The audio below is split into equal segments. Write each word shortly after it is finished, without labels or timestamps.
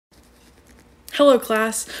Hello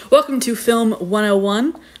class, welcome to Film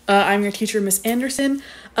 101. I'm your teacher, Miss Anderson.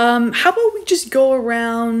 How about we just go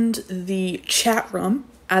around the chat room,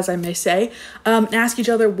 as I may say, and ask each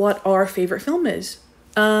other what our favorite film is.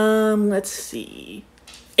 Let's see.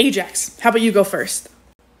 Ajax, how about you go first?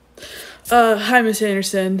 Hi, Miss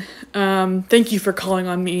Anderson. Thank you for calling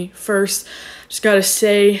on me first. Just gotta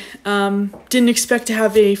say, didn't expect to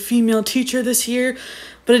have a female teacher this year,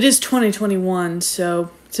 but it is 2021, so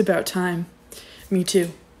it's about time. Me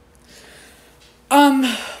too.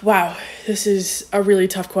 Wow, this is a really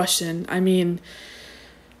tough question. I mean,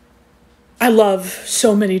 I love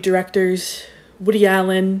so many directors. Woody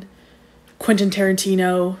Allen, Quentin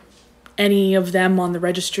Tarantino, any of them on the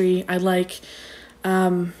registry. I like,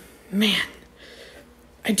 man,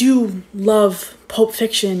 I do love Pulp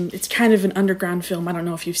Fiction. It's kind of an underground film. I don't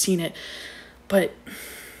know if you've seen it, but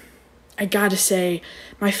I gotta say,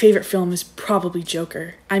 my favorite film is probably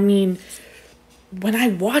Joker. I mean, when I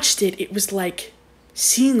watched it, it was like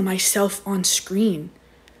seeing myself on screen.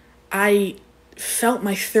 I felt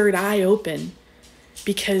my third eye open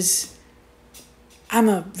because I'm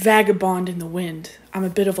a vagabond in the wind. I'm a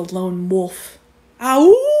bit of a lone wolf.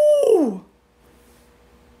 Ow!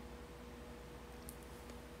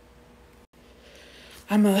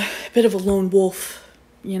 I'm a bit of a lone wolf,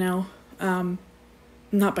 you know,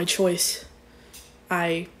 not by choice.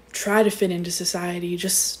 I try to fit into society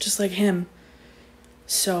just like him.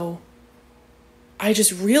 So I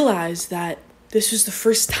just realized that this was the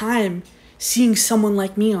first time seeing someone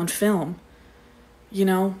like me on film. You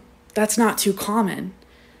know, that's not too common.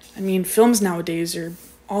 I mean, films nowadays are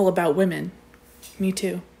all about women. Me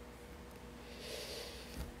too.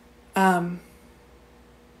 You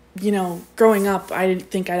know, growing up, I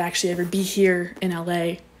didn't think I'd actually ever be here in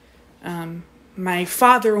LA. My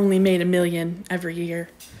father only made $1 million every year,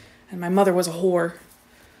 and my mother was a whore.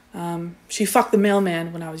 She fucked the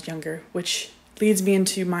mailman when I was younger, which leads me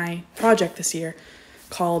into my project this year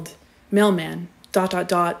called Mailman, ...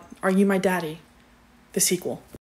 Are You My Daddy? The sequel.